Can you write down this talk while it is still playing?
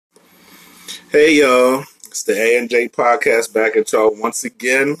Hey y'all, it's the A and J podcast back at y'all once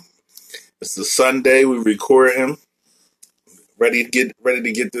again. It's the Sunday we recording, ready to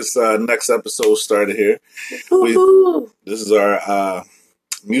get this next episode started here. This is our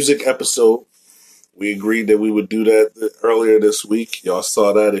music episode. We agreed that we would do that earlier this week. Y'all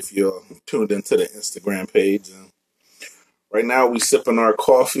saw that if you tuned into the Instagram page. And right now we sipping our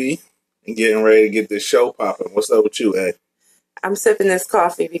coffee and getting ready to get this show popping. What's up with you, A? I'm sipping this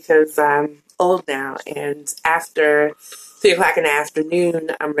coffee because I'm old now, and after 3 o'clock in the afternoon,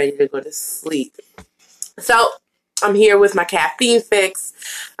 I'm ready to go to sleep. So I'm here with my caffeine fix.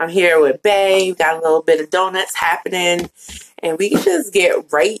 I'm here with Babe. Got a little bit of donuts happening, and we can just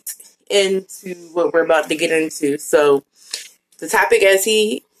get right into what we're about to get into. So the topic, as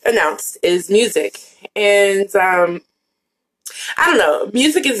he announced, is music, and I don't know.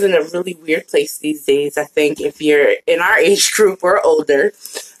 Music is in a really weird place these days. I think if you're in our age group or older,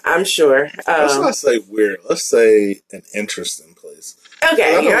 I'm sure. Let's not say weird. Let's say an interesting place.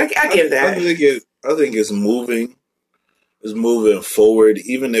 Okay, I give that. I think it's moving. It's moving forward,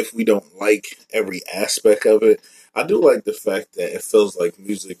 even if we don't like every aspect of it. I do like the fact that it feels like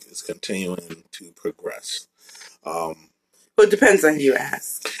music is continuing to progress. Well, it depends on who you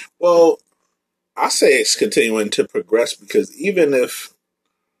ask. Well, I say it's continuing to progress because even if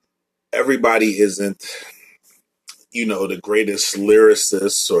everybody isn't, the greatest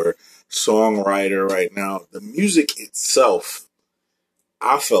lyricist or songwriter right now, the music itself,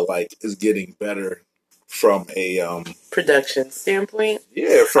 I feel like, is getting better from a production standpoint.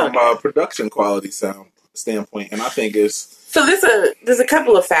 Yeah, from a production quality standpoint, and I think it's. So there's a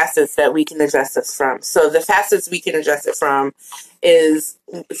couple of facets that we can address this from. So the facets we can address it from is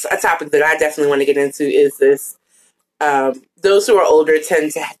a topic that I definitely want to get into. Is this those who are older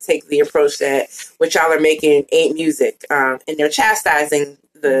tend to take the approach that what y'all are making ain't music, and they're chastising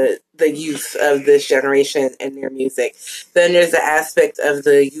the youth of this generation and their music. Then there's the aspect of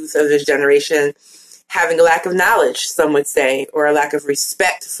the youth of this generation having a lack of knowledge, some would say, or a lack of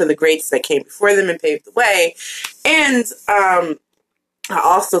respect for the greats that came before them and paved the way. And I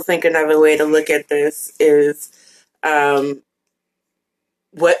also think another way to look at this is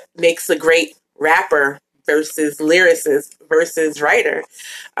what makes a great rapper versus lyricist versus writer,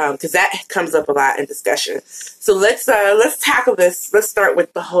 because that comes up a lot in discussion. So let's tackle this. Let's start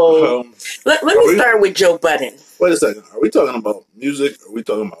with the whole. Let me start with Joe Budden. Wait a second. Are we talking about music? Or are we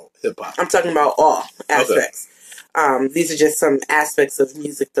talking about hip hop? I'm talking about all aspects. Okay. These are just some aspects of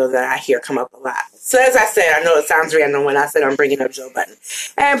music, though, that I hear come up a lot. So as I said, I know it sounds random when I said I'm bringing up Joe Budden.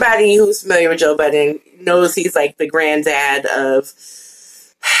 Everybody who's familiar with Joe Budden knows he's like the granddad of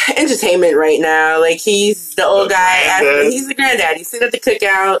entertainment right now. Like, he's the old guy. He's the granddad. He's sitting at the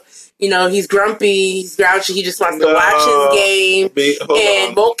cookout. He's grumpy. He's grouchy. He just wants to watch his game.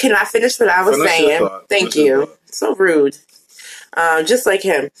 Well, can I finish what I was saying? Thank you. So rude. Just like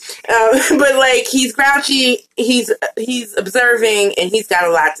him. But like, he's grouchy, he's observing, and he's got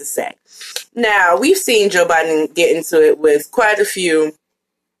a lot to say. Now, we've seen Joe Biden get into it with quite a few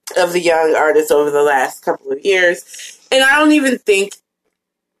of the young artists over the last couple of years. And I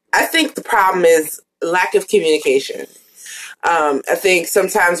think the problem is lack of communication. I think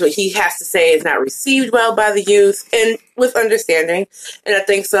sometimes what he has to say is not received well by the youth, and with understanding. And I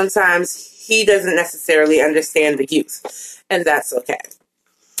think sometimes he doesn't necessarily understand the youth, and that's okay.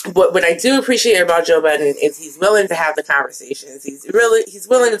 But what I do appreciate about Joe Budden is he's willing to have the conversations. He's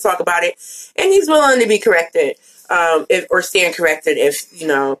willing to talk about it, and he's willing to be corrected, or stand corrected if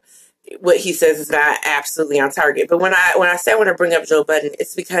what he says is not absolutely on target. But when I say I want to bring up Joe Budden,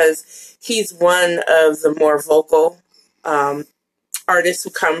 it's because he's one of the more vocal artists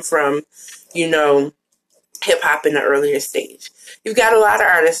who come from hip hop in the earlier stage. You've got a lot of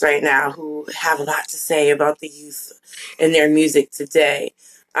artists right now who have a lot to say about the youth and their music today.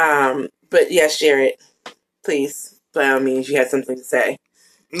 But yes, Jared, please, by all means, you had something to say.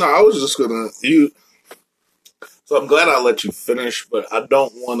 No, I was just so I'm glad I let you finish, but I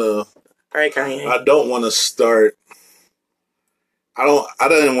don't want to. All right, Kanye. I don't want to start. I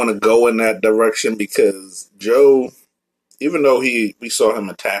didn't want to go in that direction because Joe, even though we saw him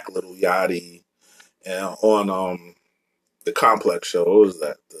attack Lil Yachty on the Complex show. What was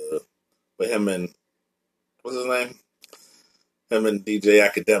that? With him and what's his name? Him and DJ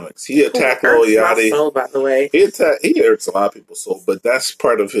Academics. He attacked Lil Yachty. Soul, by the way. He hurts a lot of people's soul, but that's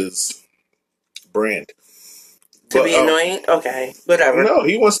part of his brand. To be annoying? Okay, whatever. No,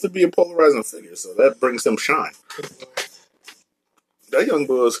 he wants to be a polarizing figure, so that brings him shine. That young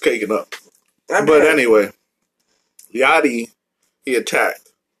boy is caking up. But anyway, Yachty, he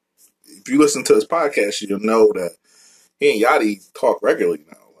attacked. If you listen to his podcast, you'll know that he and Yachty talk regularly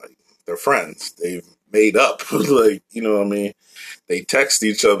now. Like, they're friends. They've made up. Like, you know what I mean? They text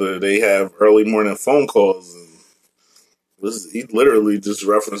each other. They have early morning phone calls. And he literally just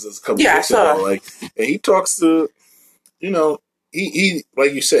referenced this a couple weeks ago. Like, and he talks to, you know, he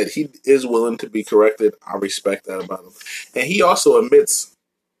like you said, he is willing to be corrected. I respect that about him. And he also admits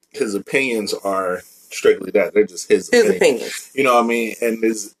his opinions are strictly that. They're just his opinions. You know what I mean? And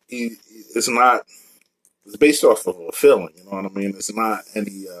it's not, it's based off of a feeling, you know what I mean? It's not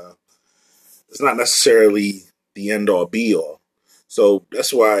any, it's not necessarily the end all be all. So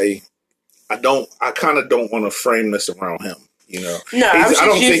that's why I kind of don't want to frame this around him, you know? No, I'm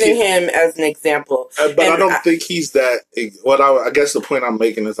just using him as an example. But I don't think he's that, I guess the point I'm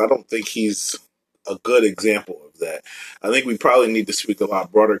making is I don't think he's a good example of that. I think we probably need to speak a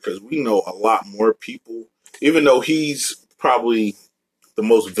lot broader because we know a lot more people, even though he's probably the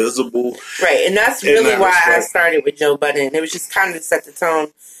most visible. Right, and that's really why I started with Joe Budden. It was just kind of to set the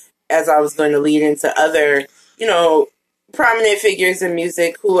tone as I was going to lead into other, you know, prominent figures in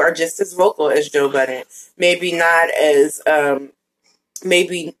music who are just as vocal as Joe Budden. Maybe not as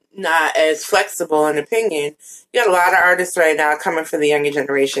flexible in opinion. You got a lot of artists right now coming for the younger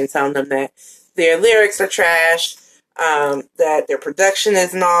generation, telling them that their lyrics are trash, that their production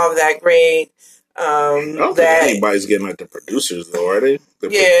isn't all that great. I don't think anybody's getting at the producers, though, are they?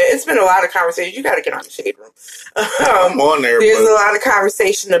 It's been a lot of conversation. You got to get on the Shade Room. I'm on there. There's a lot of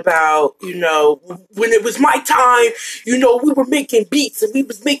conversation about, you know, when it was my time, you know, we were making beats and we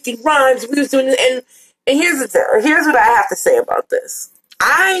was making rhymes. We was doing it. And here's what I have to say about this.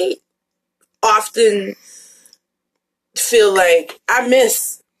 I often feel like I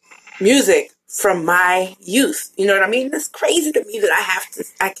miss music from my youth. You know what I mean? It's crazy to me that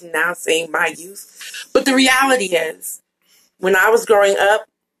I can now say my youth. But the reality is, when I was growing up,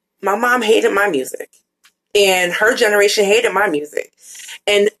 my mom hated my music. And her generation hated my music.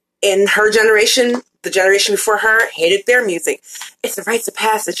 And in her generation, the generation before her hated their music. It's the rites of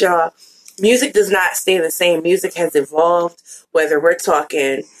passage, y'all. Music does not stay the same. Music has evolved, whether we're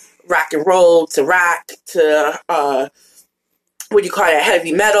talking rock and roll to rock to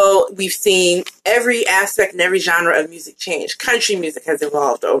heavy metal. We've seen every aspect and every genre of music change. Country music has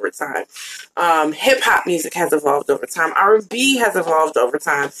evolved over time. Hip-hop music has evolved over time. R&B has evolved over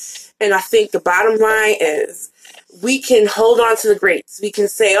time. And I think the bottom line is we can hold on to the greats. We can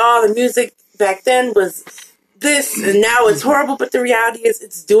say, oh, the music back then was this and now it's horrible. But the reality is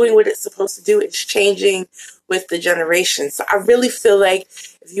it's doing what it's supposed to do. It's changing with the generation. So I really feel like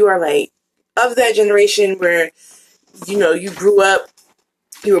if you are like of that generation where, you know, you grew up,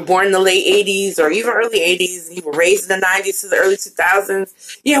 you were born in the late 80s or even early 80s, and you were raised in the 90s to the early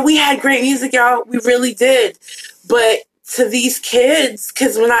 2000s. Yeah, we had great music, y'all. We really did. But to these kids,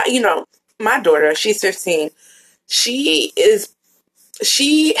 because when my daughter, she's 15, she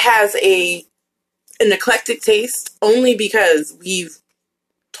has an eclectic taste only because we've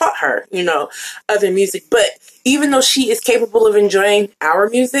taught her, you know, other music. But even though she is capable of enjoying our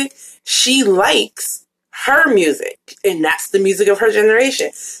music, she likes her music, and that's the music of her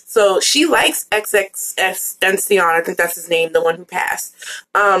generation. So she likes XXXTentacion, I think that's his name, the one who passed.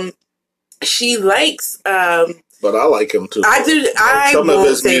 She likes but I like him too. I do. I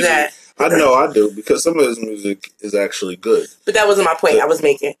won't say music, that. I know I do, because some of his music is actually good. But that wasn't my point I was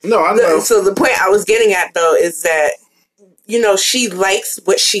making. No, I know. So the point I was getting at, though, is that, you know, she likes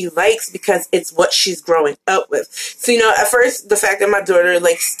what she likes because it's what she's growing up with. So, you know, at first, the fact that my daughter,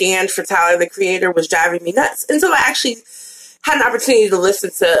 like, stand for Tyler, the Creator, was driving me nuts until I actually had an opportunity to listen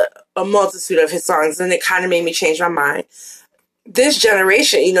to a multitude of his songs, and it kind of made me change my mind. This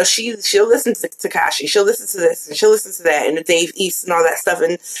generation, you know, she'll listen to Tekashi, she'll listen to this, and she'll listen to that, and the Dave East and all that stuff.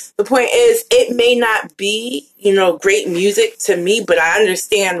 And the point is, it may not be, you know, great music to me, but I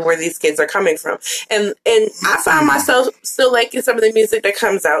understand where these kids are coming from. And I find myself still liking some of the music that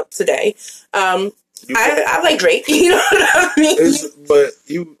comes out today. I like Drake, you know what I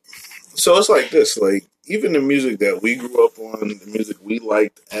mean? So it's like this, like, even the music that we grew up on, the music we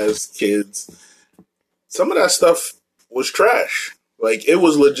liked as kids, some of that stuff was trash. Like, it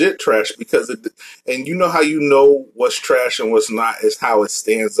was legit trash because and you know how you know what's trash and what's not is how it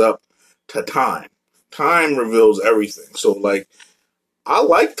stands up to time. Time reveals everything. So, like, I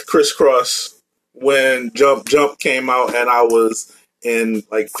liked Criss Cross when Jump Jump came out and I was in,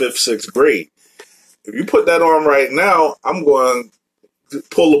 like, 5th, 6th grade. If you put that on right now, I'm going to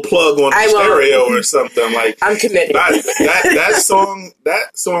pull a plug on the stereo or something. Like, I'm committed. That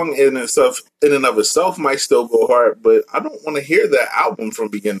song in and of itself might still go hard, but I don't want to hear that album from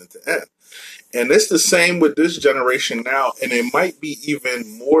beginning to end. And it's the same with this generation now, and it might be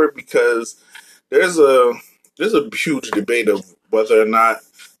even more because there's a huge debate of whether or not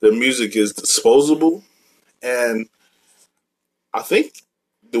the music is disposable, and I think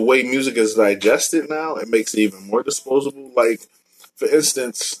the way music is digested now, it makes it even more disposable. Like, for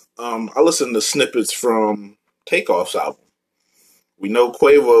instance, I listen to snippets from Takeoff's album. We know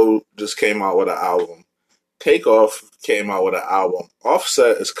Quavo just came out with an album. Takeoff came out with an album.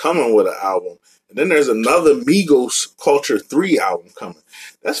 Offset is coming with an album. And then there's another Migos Culture 3 album coming.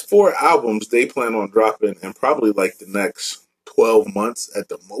 That's 4 albums they plan on dropping in probably like the next 12 months at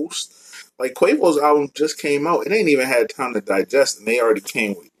the most. Like, Quavo's album just came out. It ain't even had time to digest, and they already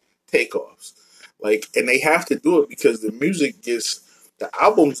came with Takeoffs. Like, and they have to do it because the music gets... The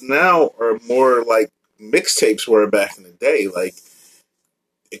albums now are more like mixtapes were back in the day. Like,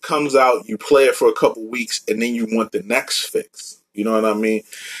 it comes out, you play it for a couple weeks, and then you want the next fix. You know what I mean?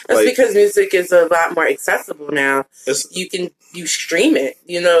 That's like, because music is a lot more accessible now. You stream it.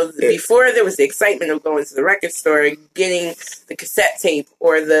 You know, before there was the excitement of going to the record store, getting the cassette tape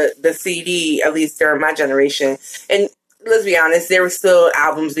or the CD, at least during my generation. And let's be honest, there were still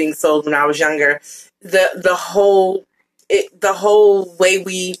albums being sold when I was younger. The whole way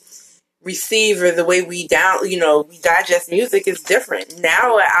we receive or the way we digest music is different.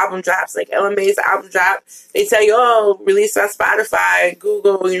 Now an album drops, like Ella Mai's album drop, they tell you, oh, release on Spotify,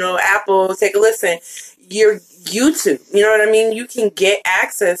 Google, Apple, take a listen. Your YouTube, you know what I mean? You can get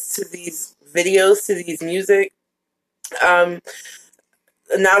access to these videos, to these music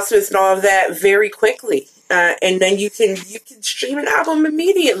announcements and all of that very quickly. And then you can stream an album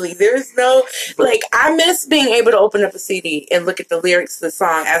immediately. There's no, I miss being able to open up a CD and look at the lyrics to the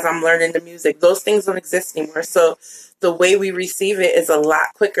song as I'm learning the music. Those things don't exist anymore. So the way we receive it is a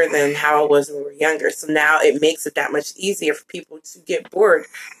lot quicker than how it was when we were younger. So now it makes it that much easier for people to get bored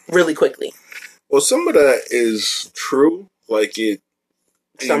really quickly. Well, some of that is true. Like, it...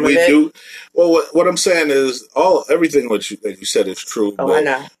 Some of it? Do. Well, what I'm saying is everything that you said is true. Oh, but I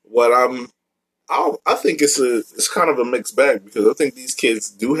know. What I think it's kind of a mixed bag, because I think these kids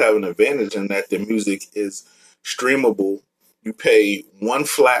do have an advantage in that their music is streamable. You pay one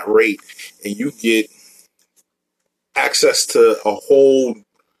flat rate and you get access to a whole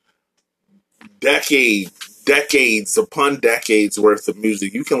decades upon decades worth of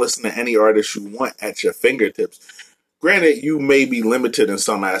music. You can listen to any artist you want at your fingertips. Granted, you may be limited in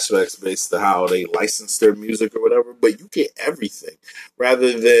some aspects based to how they license their music or whatever, but you get everything.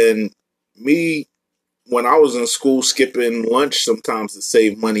 Rather than me, when I was in school, skipping lunch sometimes to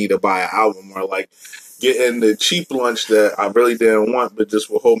save money to buy an album, or like getting the cheap lunch that I really didn't want but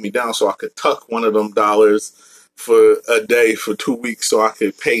just would hold me down, so I could tuck one of them dollars for a day for 2 weeks so I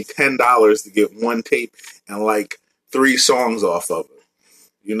could pay $10 to get one tape and like 3 songs off of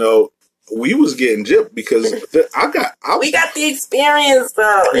it. We was getting gypped because we got the experience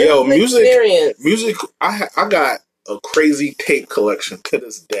though. Yo, music. I got a crazy tape collection to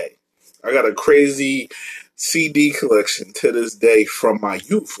this day. I got a crazy CD collection to this day from my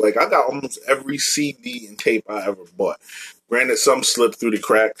youth. Like, I got almost every CD and tape I ever bought. Granted, some slipped through the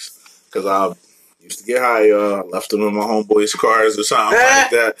cracks because I used to get high. I left them in my homeboys' cars or something like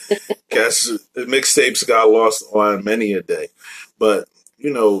that. Guess the mixtapes got lost on many a day. But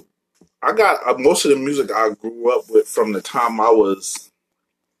I got most of the music I grew up with from the time I was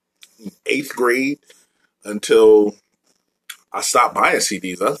in 8th grade until I stopped buying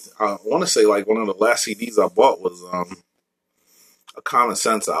CDs. I want to say like one of the last CDs I bought was a Common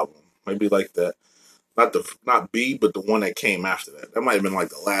Sense album. Maybe like that. Not B, but the one that came after that. That might have been like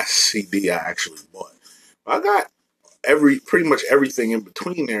the last CD I actually bought. But I got pretty much everything in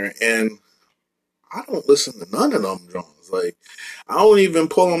between there, and I don't listen to none of them drums. Like, I don't even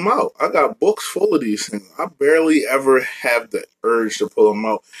pull them out. I got books full of these things. I barely ever have the urge to pull them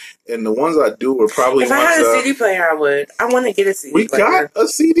out. And the ones I do are probably If I had a CD player, I would. I want to get a CD player. We got a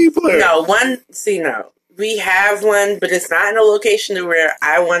CD player. No. We have one, but it's not in a location to where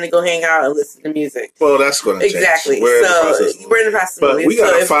I want to go hang out and listen to music. Well, that's going to change. Exactly. We're in the process. But we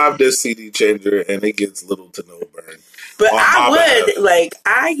got a 5-disc CD changer, and it gets little to no burn. But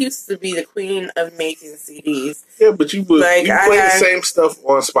I used to be the queen of making CDs. Yeah, but you play the same stuff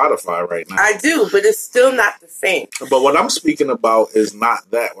on Spotify right now. I do, but it's still not the same. But what I'm speaking about is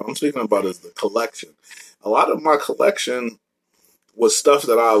not that. What I'm speaking about is the collection. A lot of my collection was stuff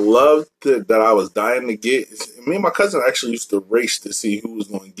that I loved, that I was dying to get. Me and my cousin actually used to race to see who was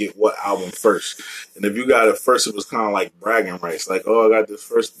going to get what album first. And if you got it first, it was kind of like bragging rights. Like, oh, I got this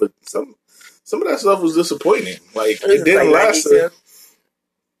first. But some of that stuff was disappointing. Like, it didn't last. Really?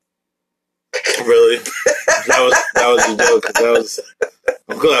 That was a joke.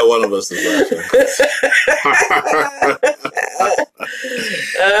 I'm glad one of us is laughing.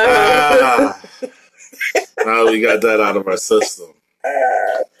 Now we got that out of our system.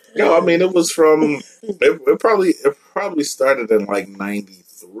 No, I mean it was from. It probably started in like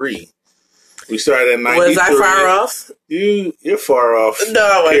 '93. We started in '93. Was I far off? You're far off. No,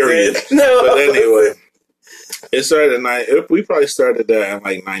 I wasn't. Period. No, but anyway. It started we probably started that in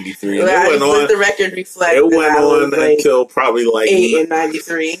like '93. Well, I just let the record reflect. It went on until probably like 8 and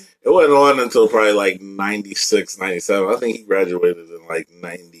 '93. It went on until probably like 96, 97. I think he graduated in like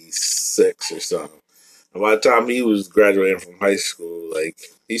 96 or something. And by the time he was graduating from high school, like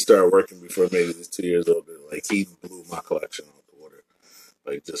he started working before maybe he was 2 years older. Like he blew my collection out the water.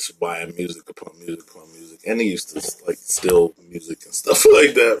 Like just buying music upon music upon music. And he used to like steal music and stuff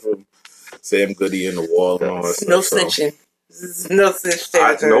like that from Sam Goody and the Wall and all that stuff. No snitching. No snitch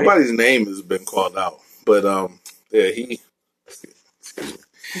territory. Nobody's name has been called out. But yeah,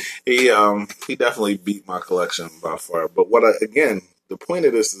 he definitely beat my collection by far. But again, the point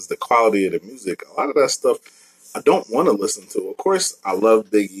of this is the quality of the music. A lot of that stuff I don't want to listen to. Of course, I love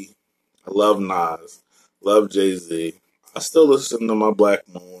Biggie. I love Nas. Love Jay-Z. I still listen to my Black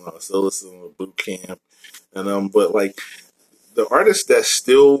Moon. I still listen to Boot Camp. And but like the artists that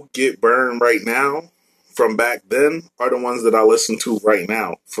still get burned right now from back then are the ones that I listen to right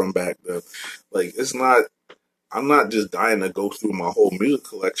now from back then. Like I'm not just dying to go through my whole music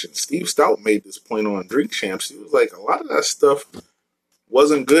collection. Steve Stout made this point on Drink Champs. He was like, a lot of that stuff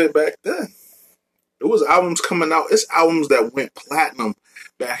wasn't good back then. It was albums coming out. It's albums that went platinum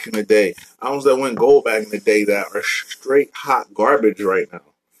back in the day. Albums that went gold back in the day that are straight hot garbage right now.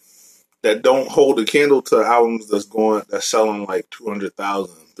 That don't hold a candle to albums that's selling like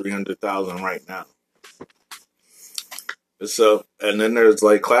 200,000, 300,000 right now. So, and then there's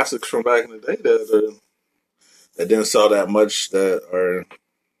like classics from back in the day that didn't sell that much that are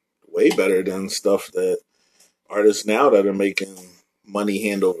way better than stuff that artists now that are making money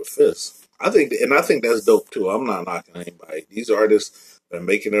hand over fist. I think that's dope too. I'm not knocking anybody. These artists that are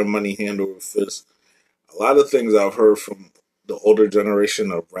making their money hand over fist. A lot of things I've heard from the older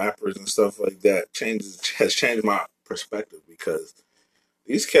generation of rappers and stuff like that has changed my perspective because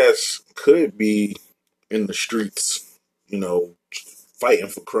these cats could be in the streets, fighting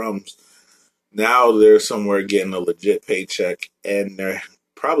for crumbs. Now they're somewhere getting a legit paycheck, and they're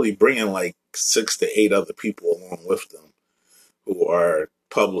probably bringing like 6 to 8 other people along with them who are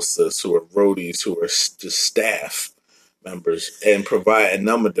publicists, who are roadies, who are just staff members, and provide a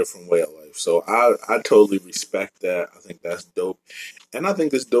number of different way of life. So I totally respect that. I think that's dope. And I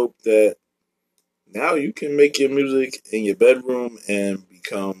think it's dope that now you can make your music in your bedroom and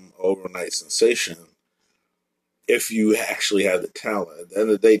become an overnight sensation if you actually have the talent. At the end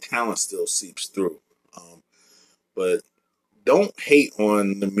of the day, talent still seeps through. But don't hate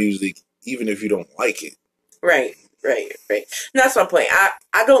on the music even if you don't like it. Right. And that's my point.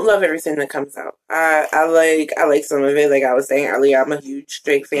 I don't love everything that comes out. I like some of it. Like I was saying earlier, I'm a huge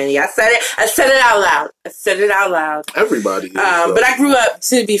Drake fan. Yeah, I said it out loud. Everybody is, but I grew up,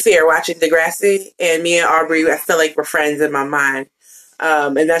 to be fair, watching Degrassi, and me and Aubrey, I feel like we're friends in my mind.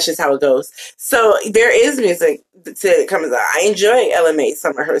 And that's just how it goes. So there is music that comes out. I enjoy LMA,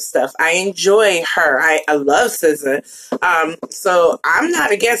 some of her stuff. I enjoy her. I love SZA. So I'm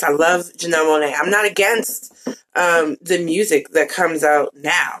not against. I love Janelle Monáe. I'm not against the music that comes out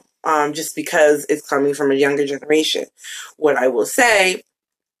now, just because it's coming from a younger generation. What I will say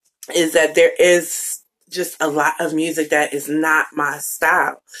is that there is just a lot of music that is not my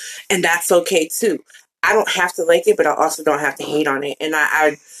style, and that's okay too. I don't have to like it, but I also don't have to hate on it. And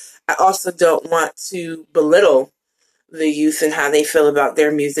I also don't want to belittle the youth and how they feel about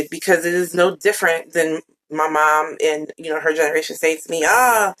their music, because it is no different than my mom and, her generation say to me,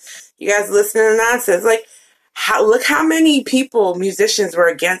 you guys listening to nonsense. Like, look how many musicians were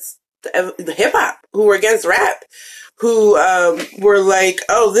against the hip hop, who were against rap, who were like,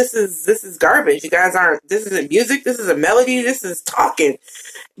 oh, this is garbage. You guys this isn't music. This is a melody. This is talking.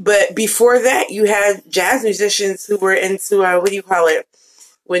 But before that, you had jazz musicians who were into, what do you call it?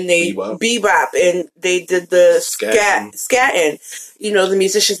 When they bebop and they did the scatting. The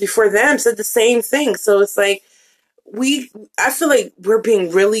musicians before them said the same thing. So it's like, I feel like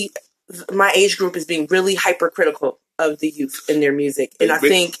my age group is being really hypercritical of the youth in their music. And I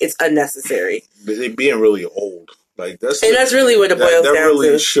think it's unnecessary. They're being really old. Like that's really what it boils down to. That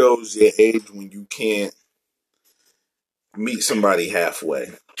really shows your age when you can't meet somebody halfway,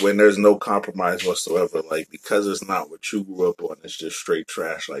 when there's no compromise whatsoever. Like, because it's not what you grew up on, it's just straight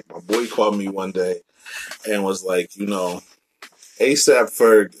trash. Like, my boy called me one day and was like, ASAP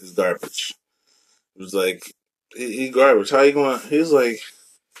Ferg is garbage. It was like, he garbage. He's like,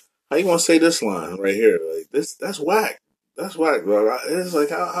 how you gonna say this line right here? Like, that's whack. That's whack, bro. It's like,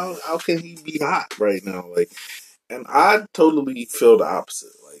 how can he be hot right now? Like, And I totally feel the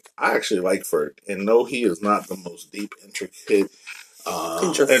opposite. Like, I actually like Ferg, and no, he is not the most deep, intricate,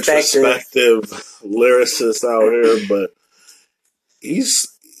 introspective lyricist out here, but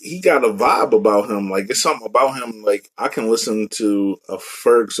he got a vibe about him. Like, it's something about him. Like, I can listen to a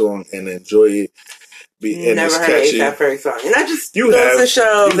Ferg song and enjoy it. And never heard an A$AP Ferg song, and I just goes to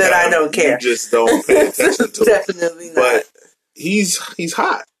show that I don't care. You just don't pay attention to Definitely it. not. But he's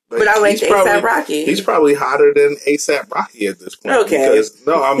hot. Like, but I like A$AP Rocky. He's probably hotter than A$AP Rocky at this point. Okay. Because,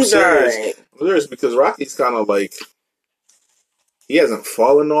 no, I'm serious. Right. I'm serious because Rocky's kind of like, he hasn't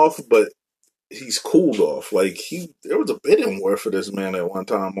fallen off, but he's cooled off. Like, there was a bidding war for this man at one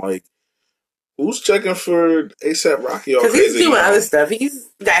time. Like, who's checking for A$AP Rocky? Because he's doing other stuff. He's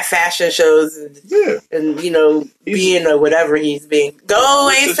got fashion shows and being or whatever he's being. Go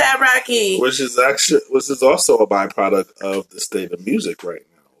A$AP Rocky, which is also a byproduct of the state of music right now.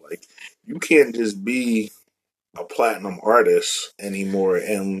 Like, you can't just be a platinum artist anymore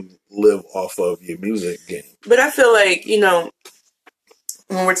and live off of your music game. But I feel like,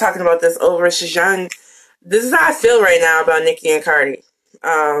 when we're talking about this old versus young, this is how I feel right now about Nicki and Cardi.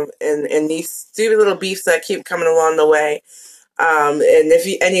 And these stupid little beefs that keep coming along the way. And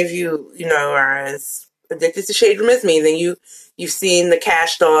if any of you, are as addicted to Shade Room as me, then you've seen the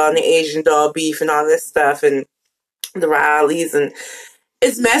Cash Doll and the Asian Doll beef and all this stuff and the Rileys, and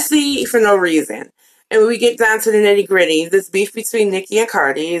it's messy for no reason. And when we get down to the nitty gritty, this beef between Nicki and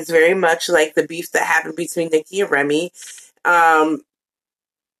Cardi is very much like the beef that happened between Nicki and Remy. And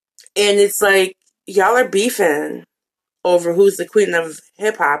it's like, y'all are beefing over who's the queen of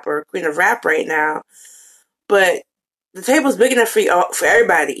hip-hop or queen of rap right now. But the table's big enough for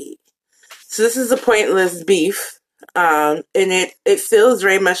everybody to eat. So this is a pointless beef. And it feels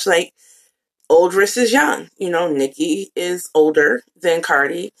very much like old versus young. Nicki is older than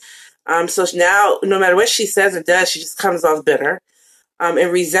Cardi. So now, no matter what she says or does, she just comes off bitter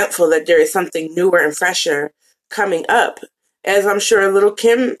and resentful that there is something newer and fresher coming up. As I'm sure Little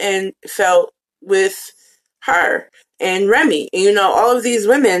Kim felt with her and Remy. And, all of these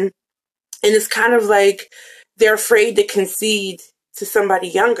women, and it's kind of like they're afraid to concede to somebody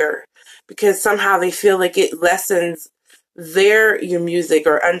younger because somehow they feel like it lessens your music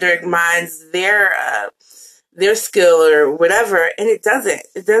or undermines their skill or whatever, and it doesn't.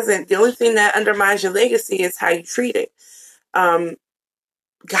 It doesn't. The only thing that undermines your legacy is how you treat it.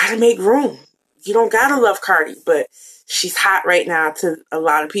 Gotta make room. You don't gotta love Cardi, but she's hot right now to a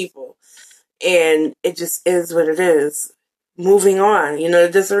lot of people. And it just is what it is. Moving on.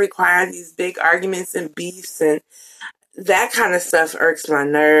 It doesn't require these big arguments and beefs, and that kind of stuff irks my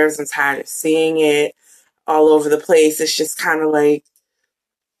nerves. I'm tired of seeing it all over the place. It's just kind of like,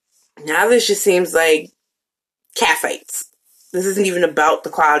 now this just seems like catfights. This isn't even about the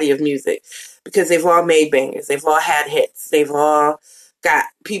quality of music because they've all made bangers. They've all had hits. They've all got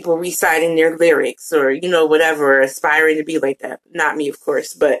people reciting their lyrics or, whatever, aspiring to be like that. Not me, of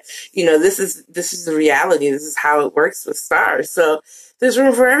course, but, this is the reality. This is how it works with stars. So there's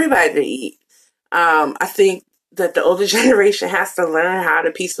room for everybody to eat. I think that the older generation has to learn how to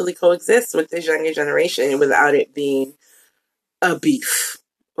peacefully coexist with this younger generation without it being a beef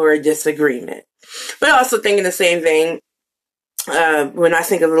or a disagreement. But also thinking the same thing, when I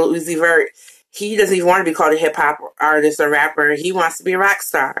think of Lil Uzi Vert, he doesn't even want to be called a hip-hop artist or rapper. He wants to be a rock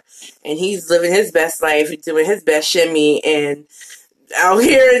star. And he's living his best life, doing his best shimmy, and out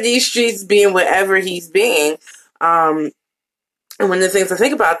here in these streets being whatever he's being. And one of the things I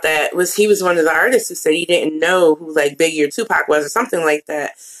think about that was he was one of the artists who said he didn't know who, like, Biggie or Tupac was or something like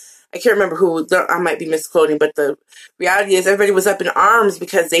that. I can't remember who, I might be misquoting, but the reality is everybody was up in arms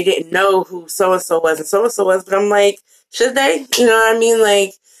because they didn't know who so-and-so was and so-and-so was. But I'm like, should they? You know what I mean?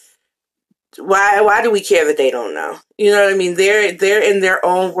 Like, why do we care that they don't know? You know what I mean? They're in their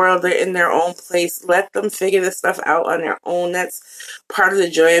own world. They're in their own place. Let them figure this stuff out on their own. That's part of the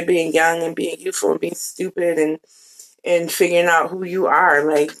joy of being young and being youthful and being stupid and figuring out who you are.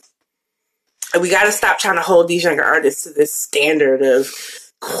 Like, we got to stop trying to hold these younger artists to this standard of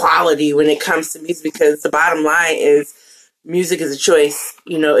quality when it comes to music, because the bottom line is music is a choice.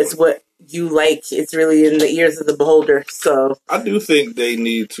 It's what you like. It's really in the ears of the beholder. So I do think they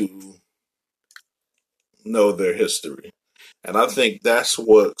need to know their history. And I think that's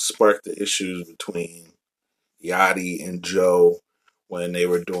what sparked the issues between Yachty and Joe when they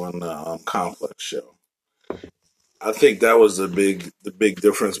were doing the Complex show. I think that was the big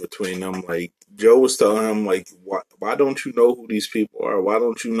difference between them. Like, Joe was telling him, like, why don't you know who these people are? Why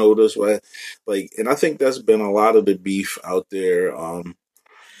don't you know this? Why? Like, and I think that's been a lot of the beef out there.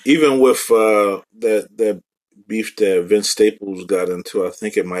 Even with that beef that Vince Staples got into. I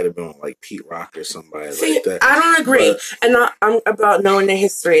think it might have been like Pete Rock or somebody like that. I don't agree. And I'm about knowing the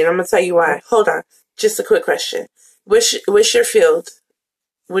history, and I'm going to tell you why. Hold on. Just a quick question. What's your field?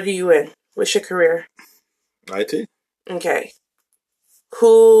 What are you in? What's your career? IT. Okay.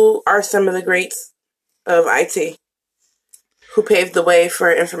 Who are some of the greats of IT? Who paved the way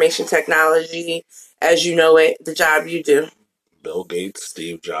for information technology as you know it, the job you do? Bill Gates,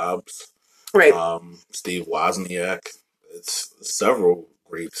 Steve Jobs, right? Steve Wozniak. It's several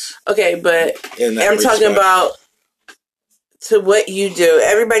greats. Okay, but I'm talking about to what you do.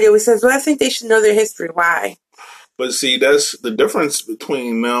 Everybody always says, well, I think they should know their history. Why? But see, that's the difference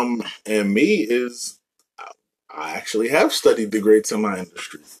between them and me is I actually have studied the greats in my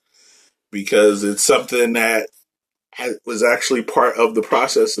industry because it's something that was actually part of the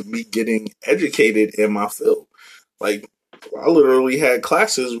process of me getting educated in my field. Like, I literally had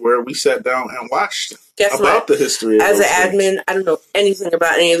classes where we sat down and watched about the history of as an admin, I don't know anything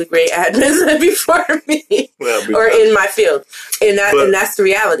about any of the great admins before me or in my field. And that's the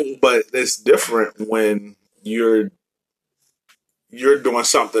reality. But it's different when you're doing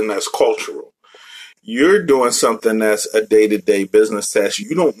something that's cultural. You're doing something that's a day-to-day business task.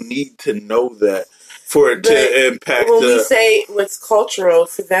 You don't need to know that for it to impact. When we say what's cultural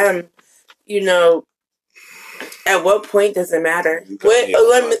for them, at what point does it matter?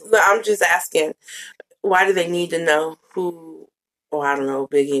 I'm just asking, why do they need to know who, I don't know,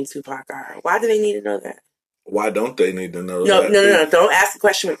 Biggie and Tupac are? Why do they need to know that? Why don't they need to know that? No. Don't ask the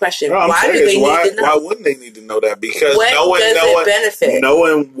question with a question. No, why do they need to know? Why wouldn't they need to know that? Because benefit?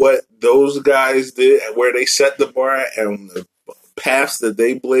 Knowing what those guys did, where they set the bar, and the paths that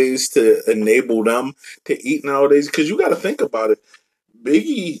they blazed to enable them to eat nowadays. Because you got to think about it.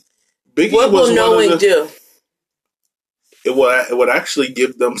 Biggie what was will knowing do? It would actually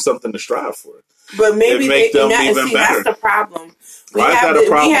give them something to strive for. But maybe make them even better. That's the problem. We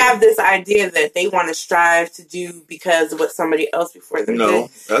have this idea that they want to strive to do because of what somebody else before them did. No,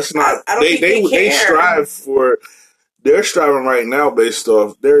 that's not. They strive for. They're striving right now based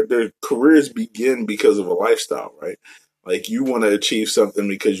off their careers begin because of a lifestyle, right? Like you want to achieve something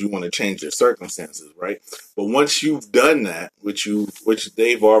because you want to change your circumstances, right? But once you've done that, which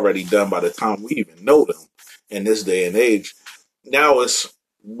they've already done by the time we even know them in this day and age, now it's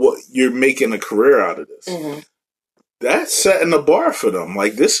what you're making a career out of this. Mm-hmm. That's setting the bar for them.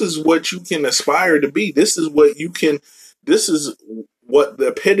 Like, this is what you can aspire to be. This is what the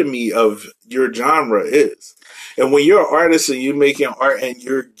epitome of your genre is. And when you're an artist and you're making art and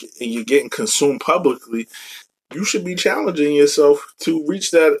you're getting consumed publicly, you should be challenging yourself to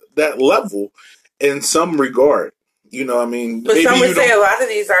reach that level in some regard. You know what I mean? But some would say a lot of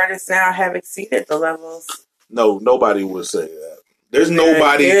these artists now have exceeded the levels. No, nobody would say that. There's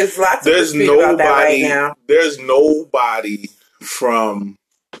nobody. There's lots of dispute about that right now. There's nobody from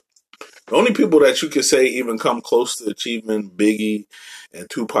the only people that you could say even come close to achieving Biggie and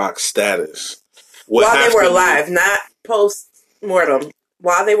Tupac's status while they were alive, not post mortem.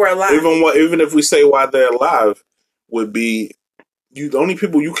 While they were alive, even if we say while they're alive, would be the only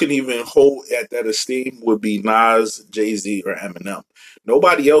people you can even hold at that esteem would be Nas, Jay-Z, or Eminem.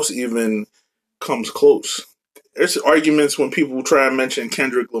 Nobody else even comes close. There's arguments when people try to mention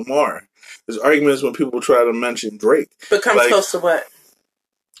Kendrick Lamar. There's arguments when people try to mention Drake. But comes close to what?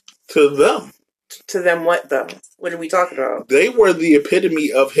 To them. To them what, though? What are we talking about? They were the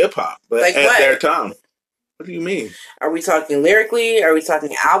epitome of hip-hop at their time. What do you mean? Are we talking lyrically? Are we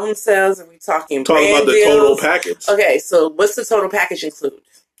talking album sales? Are we talking about the total package? Okay, so what's the total package include?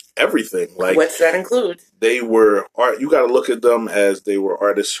 Everything. Like, what's that include? They were you got to look at them as they were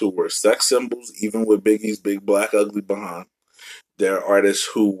artists who were sex symbols, even with Biggie's Big Black Ugly behind. They're artists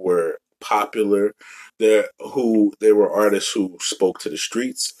who were popular. They were artists who spoke to the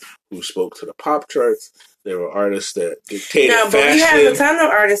streets, who spoke to the pop charts. They were artists that dictated fashion. But we have a ton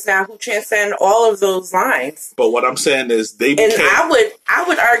of artists now who transcend all of those lines. But what I'm saying is I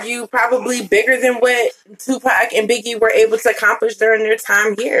would argue probably bigger than what Tupac and Biggie were able to accomplish during their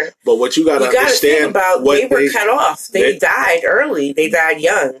time here. But what you got to understand about they were cut off. They died early. They died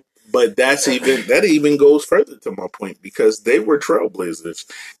young. But that even goes further to my point because they were trailblazers.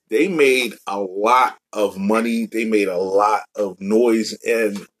 They made a lot of money. They made a lot of noise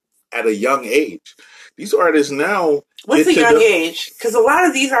and at a young age. These artists now... What's a young age? Because a lot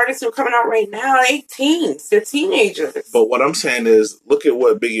of these artists who are coming out right now are 18s. They're teenagers. But what I'm saying is, look at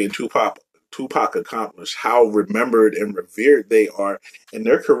what Biggie and Tupac accomplished, how remembered and revered they are, and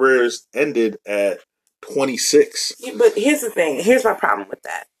their careers ended at 26. Yeah, but here's the thing. Here's my problem with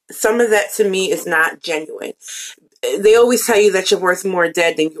that. Some of that, to me, is not genuine. They always tell you that you're worth more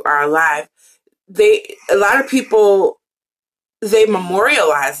dead than you are alive. a lot of people, they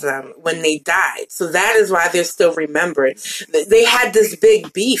memorialize them when they died. So that is why they're still remembered. They had this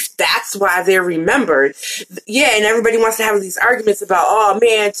big beef. That's why they're remembered. Yeah, and everybody wants to have these arguments about, oh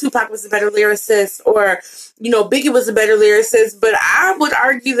man, Tupac was a better lyricist, or, Biggie was a better lyricist. But I would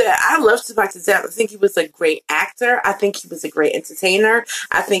argue that I love Tupac to death. I think he was a great actor. I think he was a great entertainer.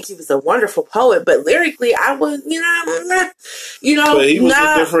 I think he was a wonderful poet. But lyrically, I was, But he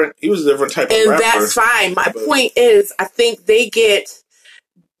was a different type of rapper. And that's fine. My point is, I think they've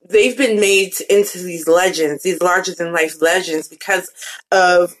been made into these legends, these larger than life legends, because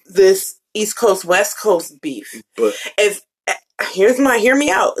of this East Coast West Coast beef. But hear me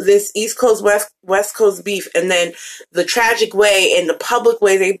out. This East Coast West Coast beef, and then the tragic way and the public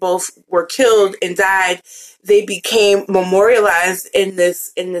way they both were killed and died, they became memorialized in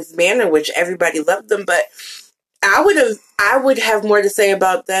this manner, which everybody loved them. But I would have more to say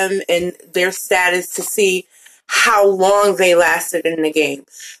about them and their status to see how long they lasted in the game,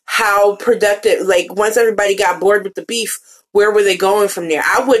 how productive. Like, once everybody got bored with the beef, where were they going from there?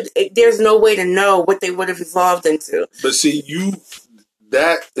 There's no way to know what they would have evolved into. But see,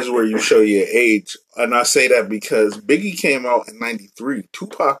 that is where you show your age. And I say that because Biggie came out in 93.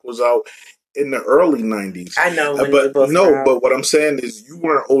 Tupac was out in the early 90s. I know. But what I'm saying is you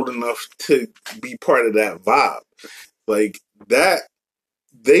weren't old enough to be part of that vibe. Like, that,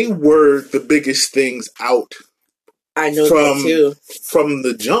 they were the biggest things out. I know that too. From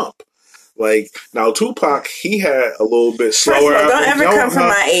the jump. Like, now Tupac, he had a little bit slower. Don't ever come from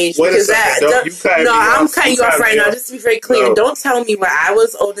my age. Because I'm cutting you off right now, just to be very clear. No. Don't tell me what I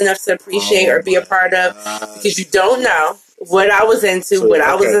was old enough to appreciate or be a part of, because you don't know what I was into, what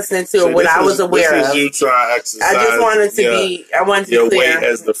I was listening to, or what I was aware of. You try to exercise. I just wanted to be. I wanted to be clear. Your weight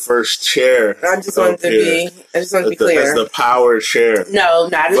as the first chair. I just wanted to be clear. As the power chair. No,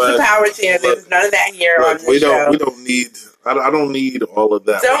 not as the power chair. There's none of that here on the show. We don't need. I don't need all of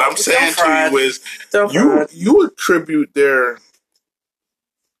that. What I'm saying to you is, you attribute their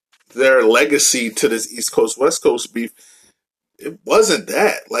legacy to this East Coast West Coast beef. It wasn't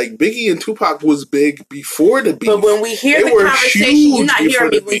that. Like, Biggie and Tupac was big before the beef. But when we hear the conversation, you're not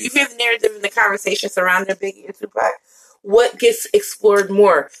hearing me. When you hear the narrative and the conversation surrounding Biggie and Tupac, what gets explored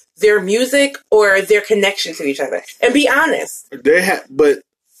more? Their music or their connection to each other? And be honest. But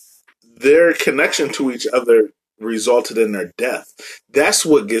their connection to each other resulted in their death. That's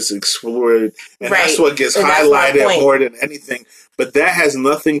what gets explored, and that's what gets highlighted more than anything. But that has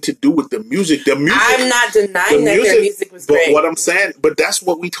nothing to do with the music. The music, I'm not denying that their music was great. But what I'm saying, that's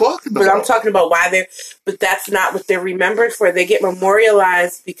what we talking about. But I'm talking about but that's not what they're remembered for. They get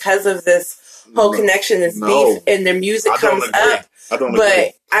memorialized because of this whole connection, this beef, and their music comes up. I don't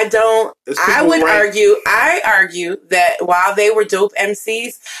agree. I argue that while they were dope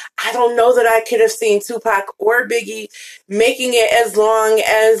MCs, I don't know that I could have seen Tupac or Biggie making it as long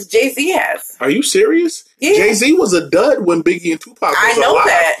as Jay-Z has. Are you serious? Yeah. Jay-Z was a dud when Biggie and Tupac was alive. I know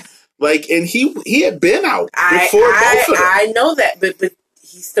that. Like, and he had been out before both of them. I know that, but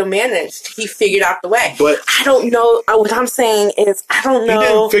he still managed. He figured out the way. But I don't know. What I'm saying is, I don't know. He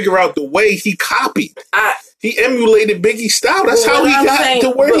didn't figure out the way. He copied. He emulated Biggie's style. That's how he got to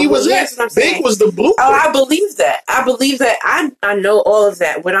where he was at. Big was the blueprint. Oh, I believe that. I know all of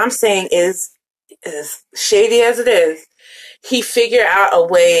that. What I'm saying is, as shady as it is, he figured out a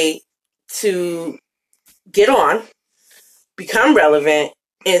way to get on, become relevant,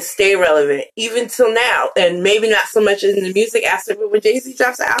 and stay relevant, even till now. And maybe not so much in the music aspect, but when Jay-Z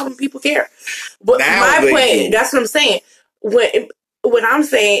drops an album, people care. But my point, that's what I'm saying. What I'm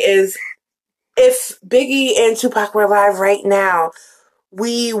saying is, if Biggie and Tupac were alive right now,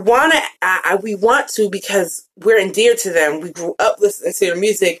 we want to because we're endeared to them. We grew up listening to their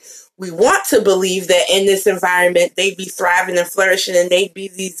music. We want to believe that in this environment, they'd be thriving and flourishing, and they'd be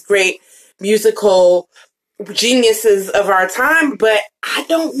these great musical geniuses of our time. But I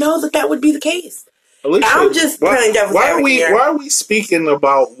don't know that would be the case. Alicia, I'm just playing devil's advocate here. Why are we speaking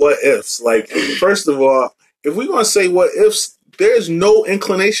about what ifs? Like, first of all, if we're going to say what ifs, there's no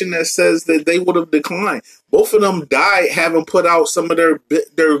inclination that says that they would have declined. Both of them died having put out some of their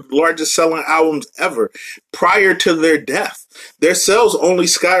largest selling albums ever prior to their death. Their sales only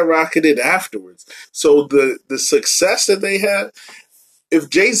skyrocketed afterwards. So the success that they had, if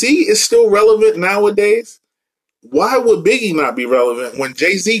Jay-Z is still relevant nowadays, why would Biggie not be relevant when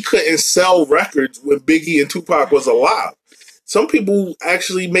Jay-Z couldn't sell records when Biggie and Tupac was alive? Some people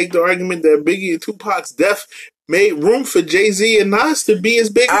actually make the argument that Biggie and Tupac's death made room for Jay-Z and Nas to be as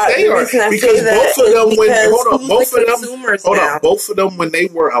big as they are. Because both of them when they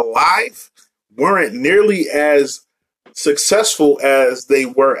were alive weren't nearly as successful as they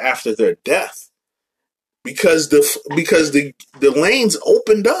were after their death. because the lanes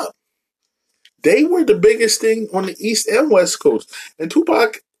opened up. They were the biggest thing on the East and West Coast, and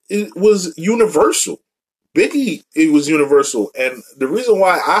Tupac was universal. Biggie, it was universal, and the reason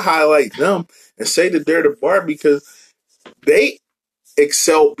why I highlight them and say that they're the bar because they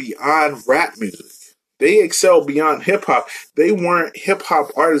excel beyond rap music. They excel beyond hip hop. They weren't hip hop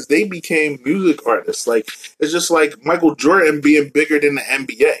artists. They became music artists. Like it's just like Michael Jordan being bigger than the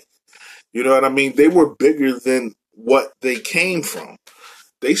NBA. You know what I mean? They were bigger than what they came from.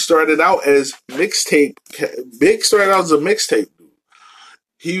 They started out as mixtape. Big started out as a mixtape dude.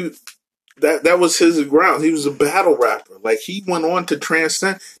 He that was his ground. He was a battle rapper. Like he went on to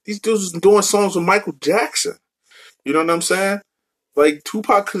transcend. These dudes was doing songs with Michael Jackson. You know what I'm saying? Like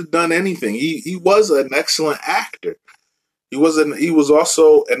Tupac could have done anything. He was an excellent actor. He was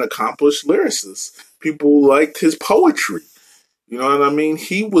also an accomplished lyricist. People liked his poetry. You know what I mean?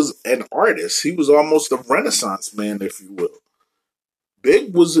 He was an artist. He was almost a Renaissance man, if you will.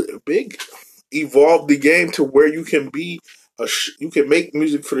 Big evolved the game to where you can be you can make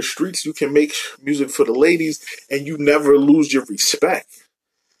music for the streets, you can make music for the ladies, and you never lose your respect.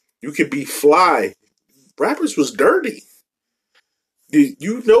 You can be fly. Rappers was dirty.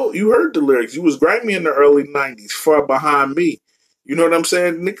 You heard the lyrics. You was grimy in the early 90s, far behind me. You know what I'm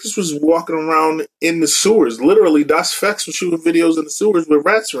saying? Niggas was walking around in the sewers. Literally, Das Fex was shooting videos in the sewers with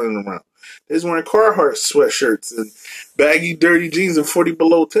rats running around. They was wearing Carhartt sweatshirts and baggy, dirty jeans and 40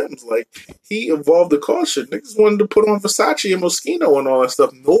 below Timbs. Like, he evolved the culture. Niggas wanted to put on Versace and Moschino and all that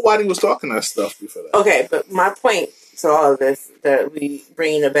stuff. Nobody was talking that stuff before that. Okay, but my point to all of this, that we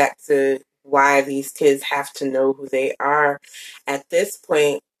bringing it back to why these kids have to know who they are. At this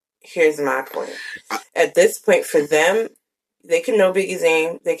point, here's my point. At this point, for them, they can know Biggie's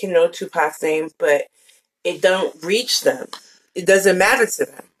name, they can know Tupac's name, but it don't reach them. It doesn't matter to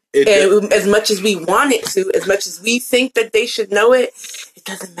them. And as much as we want it to, as much as we think that they should know it, it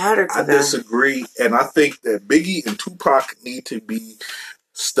doesn't matter to them. I disagree, and I think that Biggie and Tupac need to be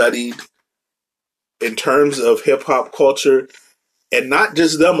studied in terms of hip-hop culture. And not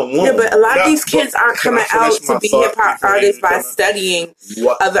just them alone. Yeah, but a lot of these kids aren't coming out to be hip hop artists by studying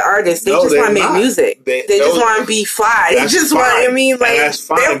other artists. They just want to make music. They just want to be fly. They just want. I mean, like that's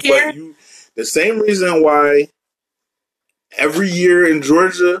fine. They don't care. But the same reason why every year in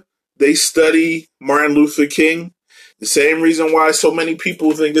Georgia they study Martin Luther King. The same reason why so many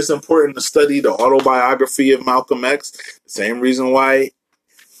people think it's important to study the autobiography of Malcolm X. The same reason why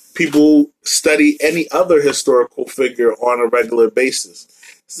people study any other historical figure on a regular basis.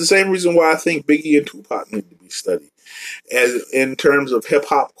 It's the same reason why I think Biggie and Tupac need to be studied as in terms of hip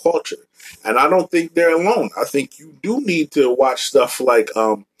hop culture. And I don't think they're alone. I think you do need to watch stuff like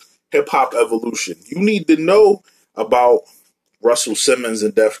Hip Hop Evolution. You need to know about Russell Simmons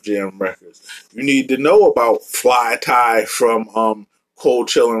and Def Jam Records. You need to know about Fly Tie from Cold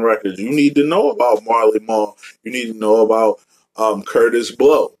Chillin' Records. You need to know about Marley Marl. You need to know about Curtis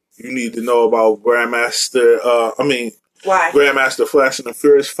Blow. You need to know about Grandmaster Flash and the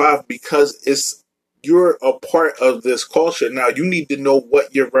Furious 5 because you're a part of this culture. Now, you need to know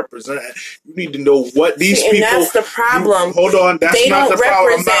what you're representing. You need to know what these people... And that's the problem. Hold on, that's not the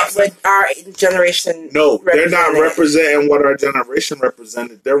problem. They don't represent what our generation they're not representing what our generation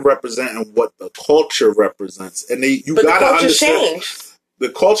represented. They're representing what the culture represents. And you got to understand... Changed. The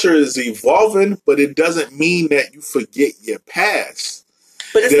culture is evolving, but it doesn't mean that you forget your past.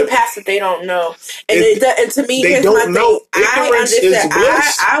 But it's the past that they don't know. And to me, they don't know. Ignorance is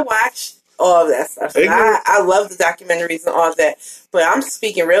bliss. I watch all of that stuff. And I love the documentaries and all of that. But I'm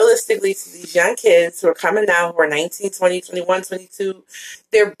speaking realistically to these young kids who are coming out, who are 19, 20, 21, 22.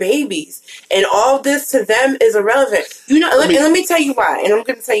 They're babies. And all this to them is irrelevant. You know, and let me tell you why. And I'm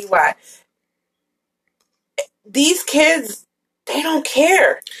going to tell you why. These kids, they don't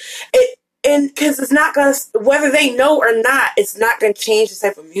care. And because it's not going to, whether they know or not, it's not going to change the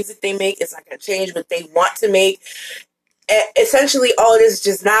type of music they make. It's not going to change what they want to make. Essentially, all it is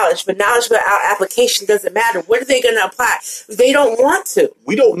just knowledge. But knowledge without application doesn't matter. What are they going to apply? They don't want to.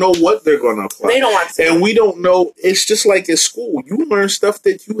 We don't know what they're going to apply. They don't want to. And we don't know. It's just like at school. You learn stuff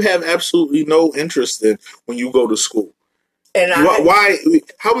that you have absolutely no interest in when you go to school. And why?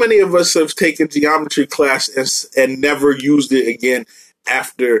 How many of us have taken geometry class and never used it again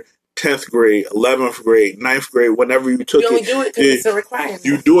after 10th grade, 11th grade, 9th grade, whenever you took it? You only do it because it's a requirement.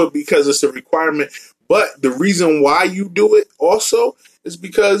 You do it because it's a requirement. But the reason why you do it also is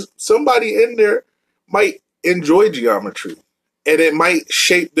because somebody in there might enjoy geometry. And it might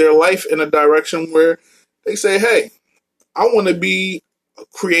shape their life in a direction where they say, hey, I want to be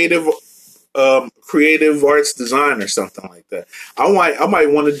creative creative arts design or something like that. I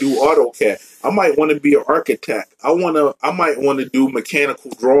might want to do AutoCAD. I might want to be an architect. I might want to do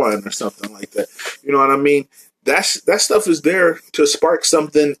mechanical drawing or something like that. You know what I mean? That stuff is there to spark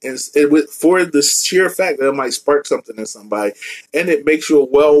something, and for the sheer fact that it might spark something in somebody, and it makes you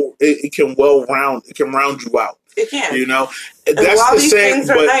it can round you out. It can. You know, and that's while the these same. Things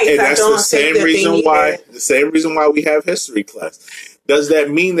are but nice, and that's the same reason why it. the same reason why we have history class. Does that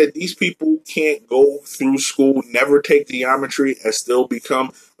mean that these people can't go through school, never take geometry, and still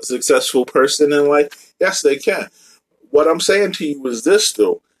become a successful person in life? Yes, they can. What I'm saying to you is this,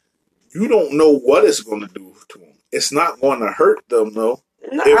 though. You don't know what it's going to do to them. It's not going to hurt them, though.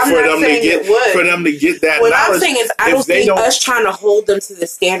 No, I'm not saying it would. For them to get that what knowledge. What I'm saying is, I don't think us trying to hold them to the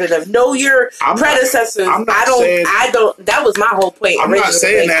standard of know your predecessors. I don't. That was my whole point. I'm not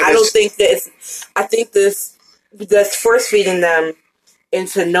saying that. I don't think that. I think that's force feeding them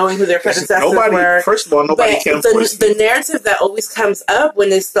into knowing who their predecessors were. First of all, nobody can force the narrative that always comes up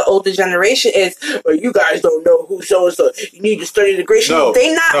when it's the older generation is, well, you guys don't know who so-and-so. You need to study the great. They're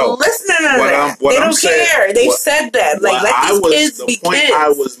not listening to that. They don't care. They said that. Like, let these kids be kids. The point I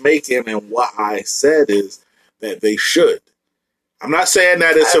was making and what I said is that they should. I'm not saying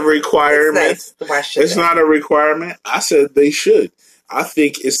that it's a requirement. It's not a requirement. I said they should. I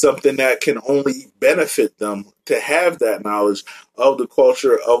think it's something that can only benefit them to have that knowledge of the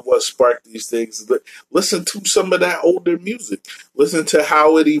culture of what sparked these things. Listen to some of that older music. Listen to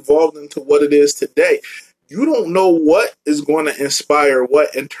how it evolved into what it is today. You don't know what is going to inspire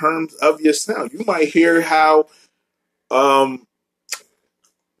what in terms of your sound. You might hear how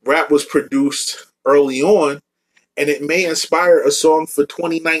rap was produced early on, and it may inspire a song for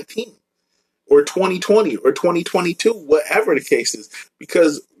 2019. Or 2020 or 2022, whatever the case is,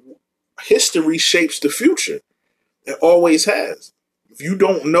 because history shapes the future. It always has. If you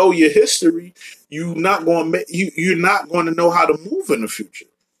don't know your history, you're not going to know how to move in the future.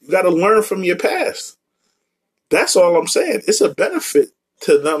 You got to learn from your past. That's all I'm saying. It's a benefit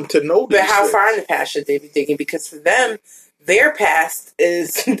to them to know this. But how far in the past should they be digging? Because for them, their past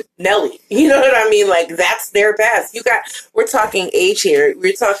is Nelly. You know what I mean? Like, that's their past. We're talking age here.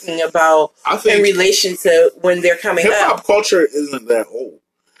 We're talking about in relation to when they're coming up. Hip-hop culture isn't that old.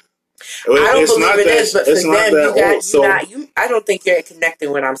 I don't believe it is, but for them, I don't think you're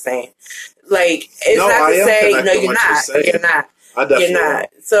connecting what I'm saying. Like, it's not to say, no, you're not. You're not. You're not.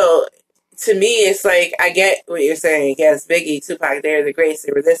 So, to me, it's like, I get what you're saying. Yes, Biggie, Tupac, they're the greats.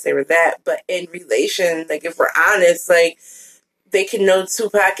 They were this, they were that. But in relation, like, if we're honest, like, they can know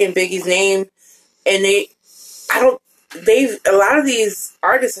Tupac and Biggie's name, and a lot of these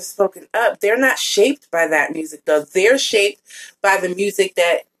artists have spoken up. They're not shaped by that music, though. They're shaped by the music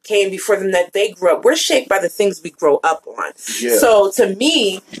that came before them, that they grew up. We're shaped by the things we grow up on. Yeah. So, to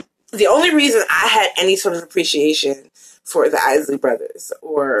me, the only reason I had any sort of appreciation for the Isley Brothers,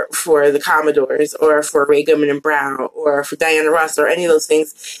 or for the Commodores, or for Ray Goodman and Brown, or for Diana Ross, or any of those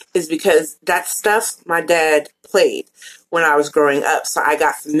things, is because that stuff my dad played when I was growing up. So I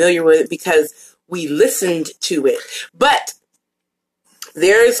got familiar with it because we listened to it. But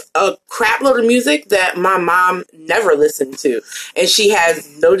there's a crap load of music that my mom never listened to, and she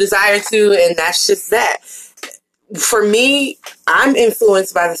has no desire to, and that's just that. For me, I'm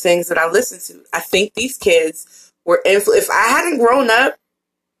influenced by the things that I listen to. I think these kids were if I hadn't grown up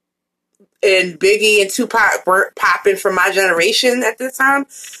and Biggie and Tupac weren't popping for my generation at this time,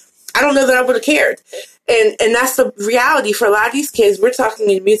 I don't know that I would have cared. And that's the reality for a lot of these kids. We're talking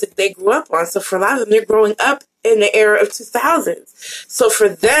in music they grew up on. So for a lot of them, they're growing up in the era of 2000s. So for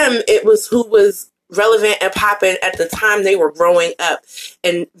them, it was who was relevant and popping at the time they were growing up,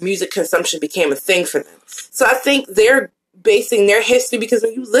 and music consumption became a thing for them. So I think they're basing their history, because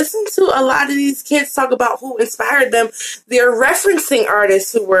when you listen to a lot of these kids talk about who inspired them, they're referencing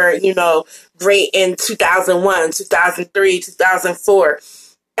artists who were, great in 2001, 2003, 2004.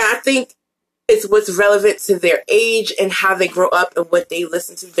 And I think it's what's relevant to their age and how they grow up and what they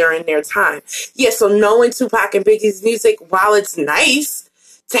listen to during their time. Yeah, so knowing Tupac and Biggie's music, while it's nice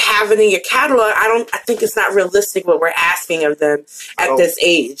to have it in your catalog, I think it's not realistic what we're asking of them at this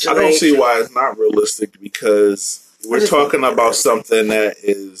age. I don't see why it's not realistic, because we're talking about something that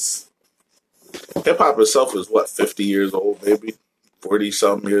is, hip-hop itself is, 50 years old, maybe?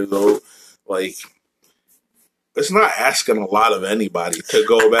 40-something years old. Like, it's not asking a lot of anybody to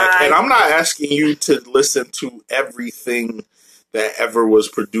go back. And I'm not asking you to listen to everything that ever was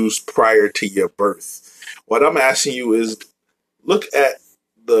produced prior to your birth. What I'm asking you is, look at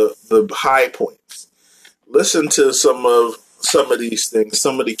the high points. Listen to some of these things,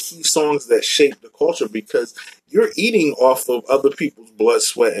 some of the key songs that shape the culture, because you're eating off of other people's blood,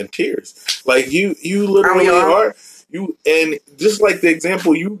 sweat, and tears. Like you literally are. And just like the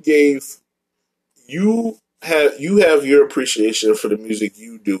example you gave, you have your appreciation for the music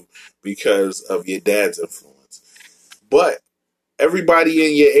you do because of your dad's influence. But everybody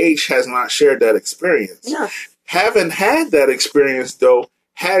in your age has not shared that experience. Yeah. Having had that experience, though,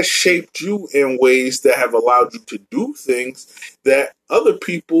 has shaped you in ways that have allowed you to do things that other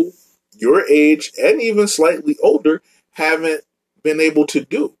people your age and even slightly older haven't been able to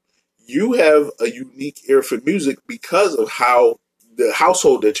do. You have a unique ear for music because of how the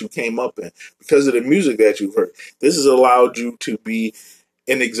household that you came up in, because of the music that you've heard. This has allowed you to be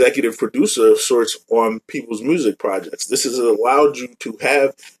an executive producer of sorts on people's music projects. This has allowed you to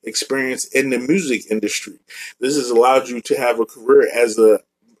have experience in the music industry. This has allowed you to have a career as a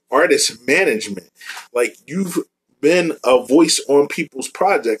artist management. Like, you've been a voice on people's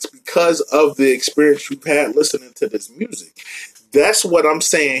projects because of the experience you've had listening to this music. That's what I'm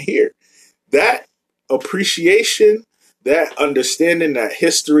saying here. That appreciation, that understanding, that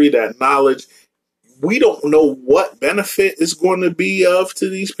history, that knowledge, we don't know what benefit is going to be of to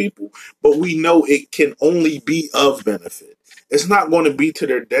these people, but we know it can only be of benefit. It's not going to be to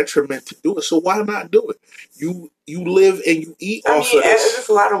their detriment to do it. So why not do it? You live and you eat off of this. There's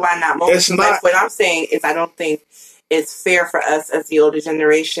a lot of why not moments in life. What I'm saying is I don't think it's fair for us as the older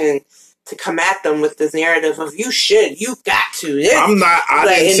generation to come at them with this narrative of you got to. I'm not. I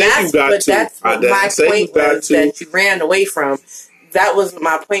didn't say you got to. That's what my point was that you ran away from. That was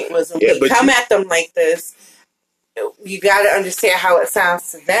my point. Was when we come at them like this, you got to understand how it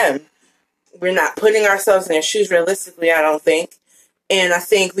sounds to them. We're not putting ourselves in their shoes realistically, I don't think. And I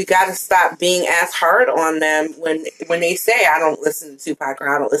think we got to stop being as hard on them when they say, I don't listen to Tupac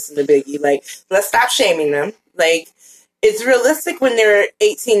or I don't listen to Biggie. Like, let's stop shaming them. Like, it's realistic when they're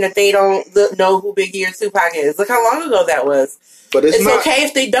 18 that they don't know who Biggie or Tupac is. Look how long ago that was. But it's not, okay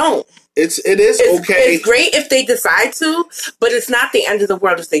if they don't. It is okay. It's great if they decide to, but it's not the end of the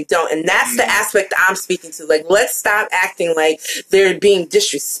world if they don't. And that's the aspect I'm speaking to. Like, let's stop acting like they're being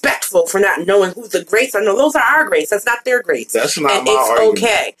disrespectful for not knowing who the greats are. No, those are our greats. That's not their greats. That's not and my argument. It's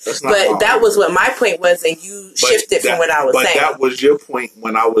okay. That's not but that was what my point was, and you shifted from what I was saying. But that was your point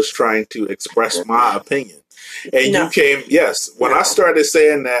when I was trying to express my opinion. And you came, when I started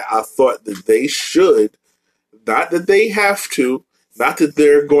saying that, I thought that they should, not that they have to, not that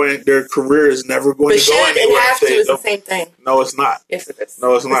their career is never going to go anywhere. But have to is the same thing. No, it's not. Yes, it is.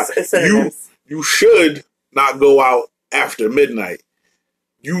 No, it's not. You should not go out after midnight.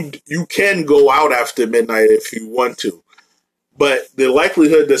 You can go out after midnight if you want to. But the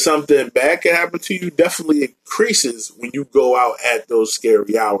likelihood that something bad can happen to you definitely increases when you go out at those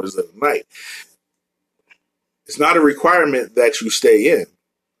scary hours of the night. It's not a requirement that you stay in.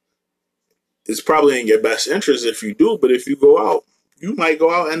 It's probably in your best interest if you do, but if you go out, you might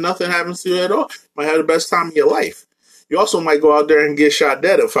go out and nothing happens to you at all. You might have the best time of your life. You also might go out there and get shot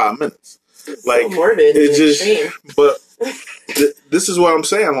dead in 5 minutes. It's like, so morbid. It's just, extreme. But this is what I'm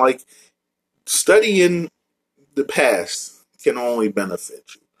saying. Like, studying the past can only benefit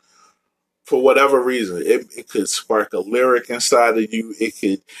you. For whatever reason, it could spark a lyric inside of you. It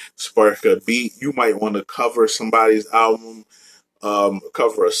could spark a beat. You might want to cover somebody's album,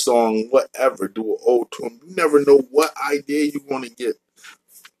 cover a song, whatever, do an ode to them. You never know what idea you're going to get.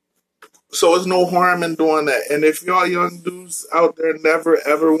 So it's no harm in doing that. And if y'all young dudes out there never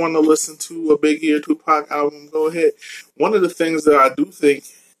ever want to listen to a Biggie or Tupac album, go ahead. One of the things that I do think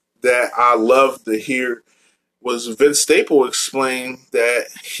that I love to hear was Vince Staples explain that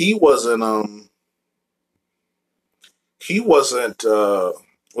he wasn't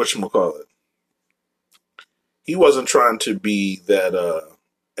whatchamacallit. He wasn't trying to be that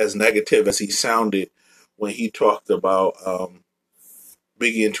as negative as he sounded when he talked about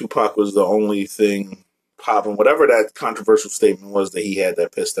Biggie and Tupac was the only thing popping, whatever that controversial statement was that he had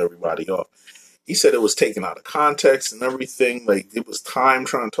that pissed everybody off. He said it was taken out of context and everything. Like, it was time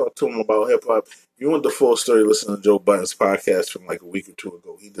trying to talk to him about hip hop. If you want the full story, listen to Joe Budden's podcast from like a week or two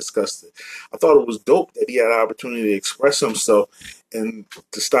ago. He discussed it. I thought it was dope that he had an opportunity to express himself and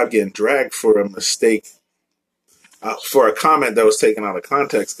to stop getting dragged for a mistake, for a comment that was taken out of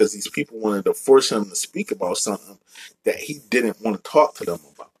context, because these people wanted to force him to speak about something that he didn't want to talk to them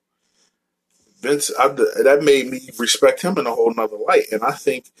about. Vince, that made me respect him in a whole nother light. And I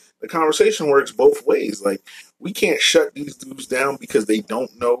think the conversation works both ways. Like, we can't shut these dudes down because they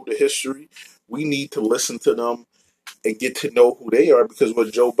don't know the history. We need to listen to them and get to know who they are, because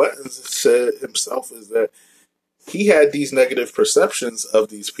what Joe Budden said himself is that he had these negative perceptions of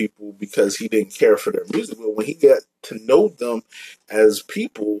these people because he didn't care for their music. But when he got to know them as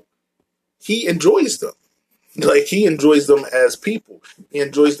people, he enjoys them. Like, he enjoys them as people. He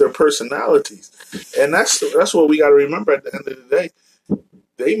enjoys their personalities, and that's what we got to remember. At the end of the day,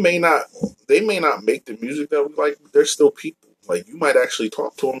 they may not make the music that we like, but they're still people. Like, you might actually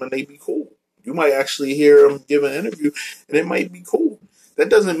talk to them and they be cool. You might actually hear them give an interview and it might be cool. That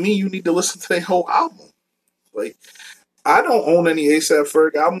doesn't mean you need to listen to their whole album. Like, I don't own any ASAP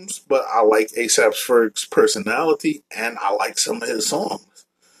Ferg albums, but I like ASAP Ferg's personality and I like some of his songs.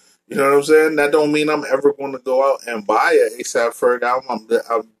 You know what I'm saying? That don't mean I'm ever going to go out and buy an ASAP Ferg album.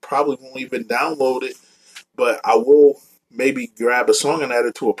 I probably won't even download it, but I will maybe grab a song and add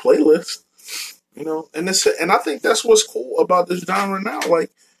it to a playlist. You know, and I think that's what's cool about this genre now. Like,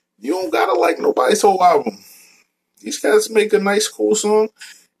 you don't gotta like nobody's whole album. These guys make a nice, cool song,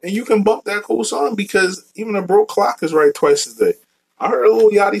 and you can bump that cool song because even a broke clock is right twice a day. I heard a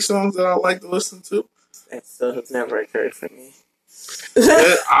little Yachty songs that I like to listen to. That still has never occurred for me.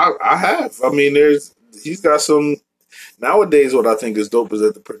 Yeah, I have. I mean, he's got some. Nowadays, what I think is dope is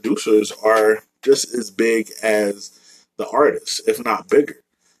that the producers are just as big as the artists, if not bigger.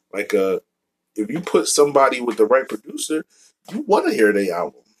 Like, if you put somebody with the right producer, you want to hear their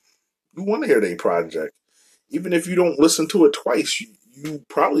album. You want to hear their project. Even if you don't listen to it twice, you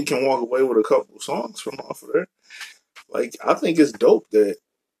probably can walk away with a couple of songs from off of there. Like, I think it's dope that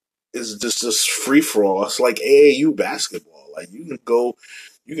it's just free for all. It's like AAU basketball. Like, you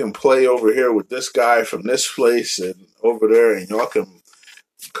can play over here with this guy from this place and over there, and y'all can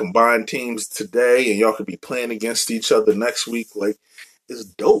combine teams today, and y'all could be playing against each other next week. Like, it's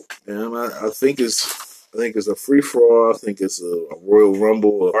dope, man. I think it's a free for all. I think it's a Royal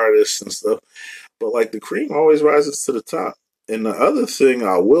Rumble of artists and stuff. But like, the cream always rises to the top. And the other thing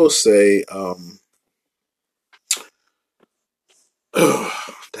I will say, dang,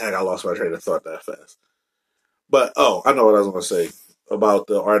 I lost my train of thought that fast. But I know what I was going to say about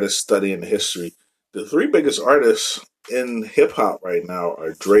the artists studying the history. The three biggest artists in hip hop right now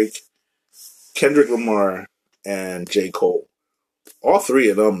are Drake, Kendrick Lamar, and J. Cole. All three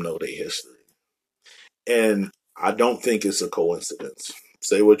of them know their history. And I don't think it's a coincidence.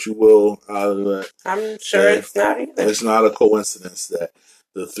 Say what you will out of that. I'm sure it's not either. It's not a coincidence that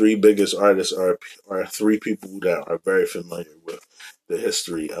the three biggest artists are three people that are very familiar with the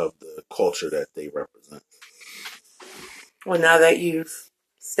history of the culture that they represent. Well, now that you've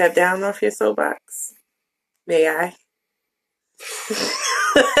stepped down off your soapbox, may I?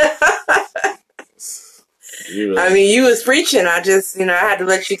 I mean, you was preaching. I just, I had to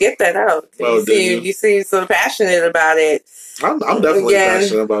let you get that out. You seem so passionate about it. I'm definitely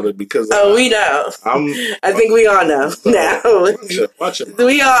passionate about it because we know. I think we all know now. Watch it.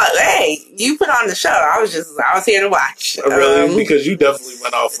 We all. Hey, you put on the show. I was here to watch. Really, because you definitely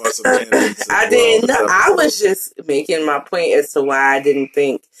went off on some tangents. I didn't. I was just making my point as to why I didn't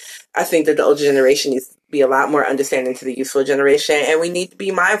think. I think that the older generation needs to be a lot more understanding to the youthful generation, and we need to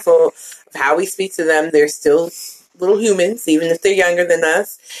be mindful of how we speak to them. They're still little humans, even if they're younger than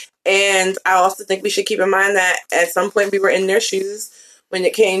us. And I also think we should keep in mind that at some point we were in their shoes when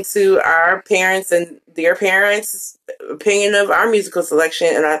it came to our parents and their parents' opinion of our musical selection.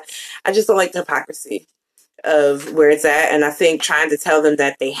 And I just don't like the hypocrisy of where it's at. And I think trying to tell them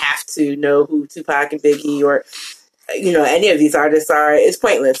that they have to know who Tupac and Biggie or any of these artists are is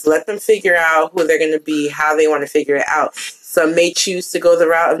pointless. Let them figure out who they're going to be, how they want to figure it out. Some may choose to go the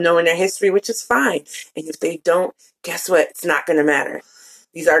route of knowing their history, which is fine. And if they don't, guess what? It's not going to matter.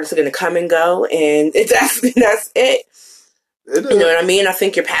 These artists are going to come and go, and that's it. You know what I mean? I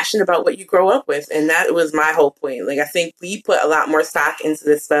think you're passionate about what you grow up with, and that was my whole point. Like, I think we put a lot more stock into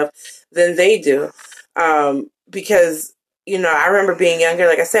this stuff than they do, because I remember being younger,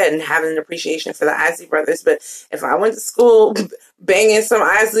 like I said, and having an appreciation for the Isley Brothers. But if I went to school banging some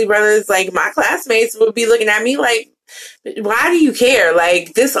Isley Brothers, like, my classmates would be looking at me like, why do you care?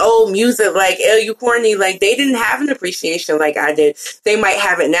 Like, this old music, like, you corny, like, they didn't have an appreciation like I did. They might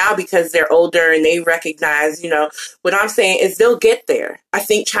have it now because they're older and they recognize, what I'm saying is they'll get there. I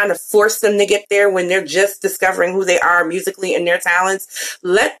think trying to force them to get there when they're just discovering who they are musically and their talents,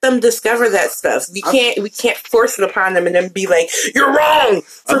 let them discover that stuff. We can't force it upon them and then be like, you're wrong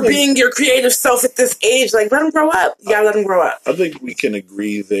for being your creative self at this age. Like, let them grow up. You gotta let them grow up. I think we can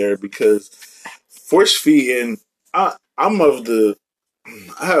agree there because force feeding, I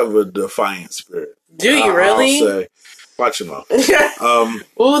have a defiant spirit. Do you really? I'll say, watch your mouth.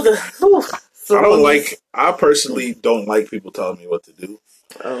 I personally don't like people telling me what to do.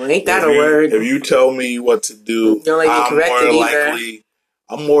 Oh, ain't that a word? If you tell me what to do,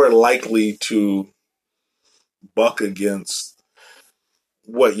 I'm more likely to buck against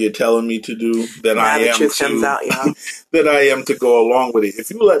what you're telling me to do than I am to go along with it.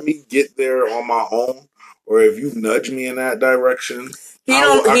 If you let me get there on my own, or if you nudge me in that direction, he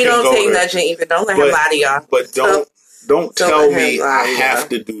don't take nudging either. Don't let him lie to y'all. But don't tell me I have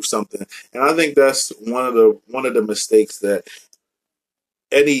to do something. And I think that's one of the mistakes that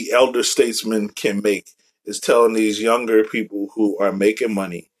any elder statesman can make, is telling these younger people who are making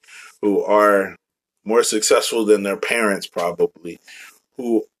money, who are more successful than their parents probably,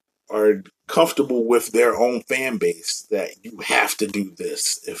 who are comfortable with their own fan base, that you have to do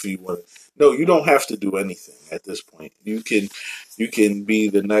this if you want to. No, you don't have to do anything at this point. You can be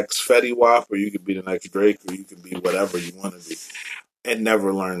the next Fetty Wap, or you can be the next Drake, or you can be whatever you want to be, and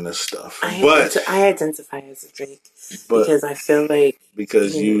never learn this stuff. I identify as a Drake because I feel like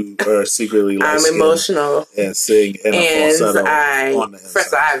you are secretly I'm emotional and sing in a falsetto on the inside.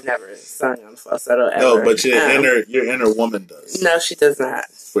 First of all, I've never sung on falsetto ever. No, but your inner woman does. No, she does not.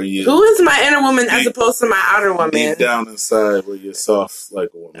 For you, who is my inner woman as opposed to my outer woman? Deep down inside, where you're soft like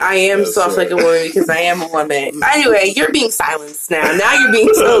a woman. I am soft like a woman because I am a woman. Anyway, you're being silenced now. Now you're being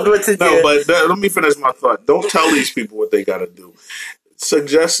told what to do. No, but let me finish my thought. Don't tell these people what they got to do.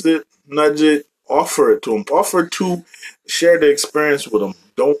 Suggest it, nudge it, offer it to them. Offer to share the experience with them.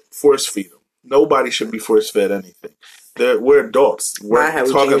 Don't force feed them. Nobody should be force fed anything. We're adults. We're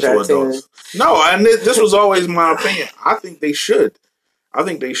talking to adults. No, and this was always my opinion. I think they should.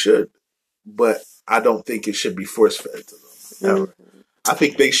 But I don't think it should be force fed to them ever. I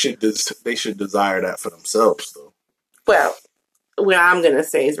think they should desire that for themselves, though. Well, what I'm going to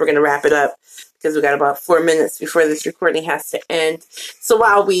say is we're going to wrap it up, because we got about 4 minutes before this recording has to end. So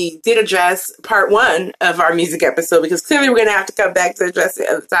while we did address part 1 of our music episode, because clearly we're going to have to come back to address the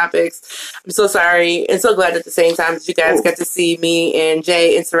other topics, I'm so sorry and so glad at the same time that you guys got to see me and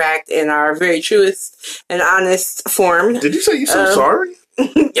Jay interact in our very truest and honest form. Did you say you're so sorry?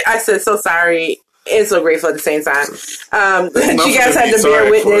 I said so sorry and so grateful at the same time. You guys had to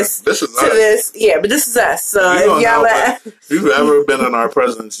bear witness to this. Yeah, but this is us. So if you've ever been in our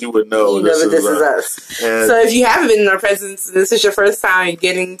presence, you would know this is us. And so if you haven't been in our presence, this is your first time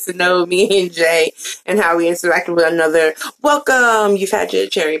getting to know me and Jay and how we interact with one another. Welcome. You've had your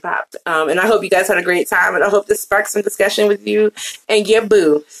cherry popped. And I hope you guys had a great time. And I hope this sparks some discussion with you and your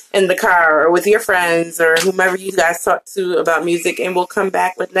boo in the car, or with your friends, or whomever you guys talk to about music. And we'll come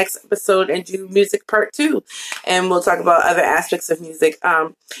back with next episode and do music part 2, and we'll talk about other aspects of music.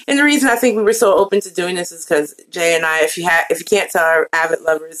 And the reason I think we were so open to doing this is because Jay and I, if you can't tell, are avid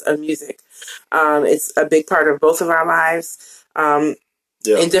lovers of music. It's a big part of both of our lives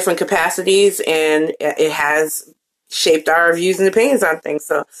in different capacities, and it has shaped our views and opinions on things.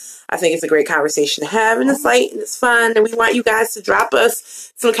 So I think it's a great conversation to have, and it's light and it's fun, and we want you guys to drop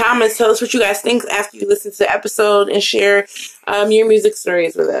us some comments. Tell us what you guys think after you listen to the episode, and share your music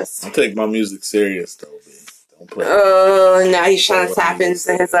stories with us. I take my music serious, though, B. Don't play. Oh, now he's trying to tap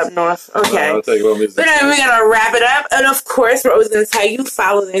into his up north. Okay. No, I'll take my music serious. We're going to wrap it up. And of course, we're always going to tell you,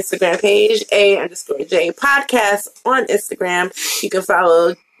 follow the Instagram page, A_J Podcast on Instagram. You can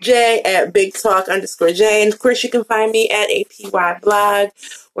follow Jay at Big Talk _J. And of course, you can find me at APY Blog,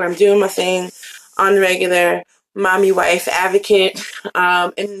 where I'm doing my thing on the regular, mommy, wife, advocate.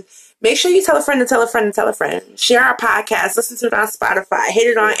 And make sure you tell a friend to tell a friend to tell a friend. Share our podcast. Listen to it on Spotify. Hit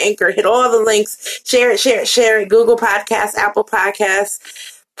it on Anchor. Hit all the links. Share it. Google Podcasts, Apple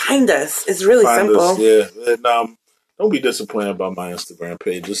Podcasts. Find us. It's really simple. Yeah. And, don't be disappointed about my Instagram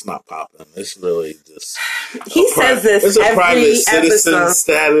page. It's not popping. It's really just... He says this it's a every private citizen episode.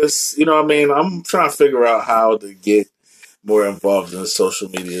 status. You know what I mean? I'm trying to figure out how to get more involved in the social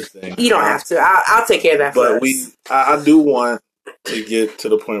media thing. You don't have to. I'll take care of that but for us. I do want to get to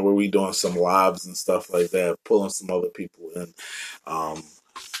the point where we're doing some lives and stuff like that, pulling some other people in.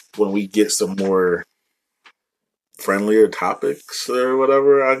 When we get some more friendlier topics or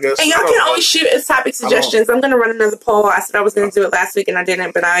whatever, I guess. And y'all can always shoot us topic suggestions. I'm going to run another poll. I said I was going to do it last week and I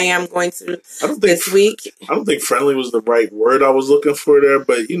didn't, but I am going to this week. I don't think friendly was the right word I was looking for there,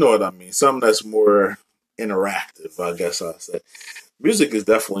 but you know what I mean. Something that's more interactive, I guess I'd say. Music is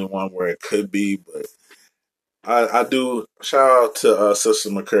definitely one where it could be, but I do shout out to Sister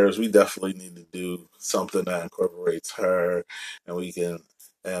McCurves. We definitely need to do something that incorporates her, and we can.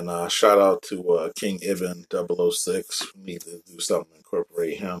 And shout out to King Ibn 006. We need to do something to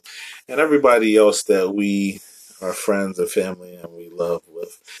incorporate him, and everybody else that we are friends and family and we love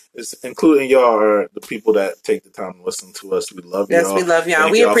with. It's including y'all are the people that take the time to listen to us. We love y'all. Yes, we love y'all.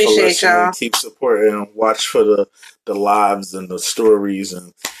 Thank we appreciate y'all. Keep supporting and watch for the lives and the stories,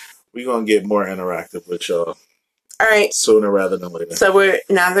 and we're gonna get more interactive with y'all. All right. Sooner rather than later. So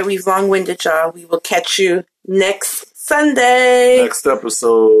now that we've long-winded y'all, we will catch you next Sunday. Next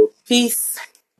episode. Peace.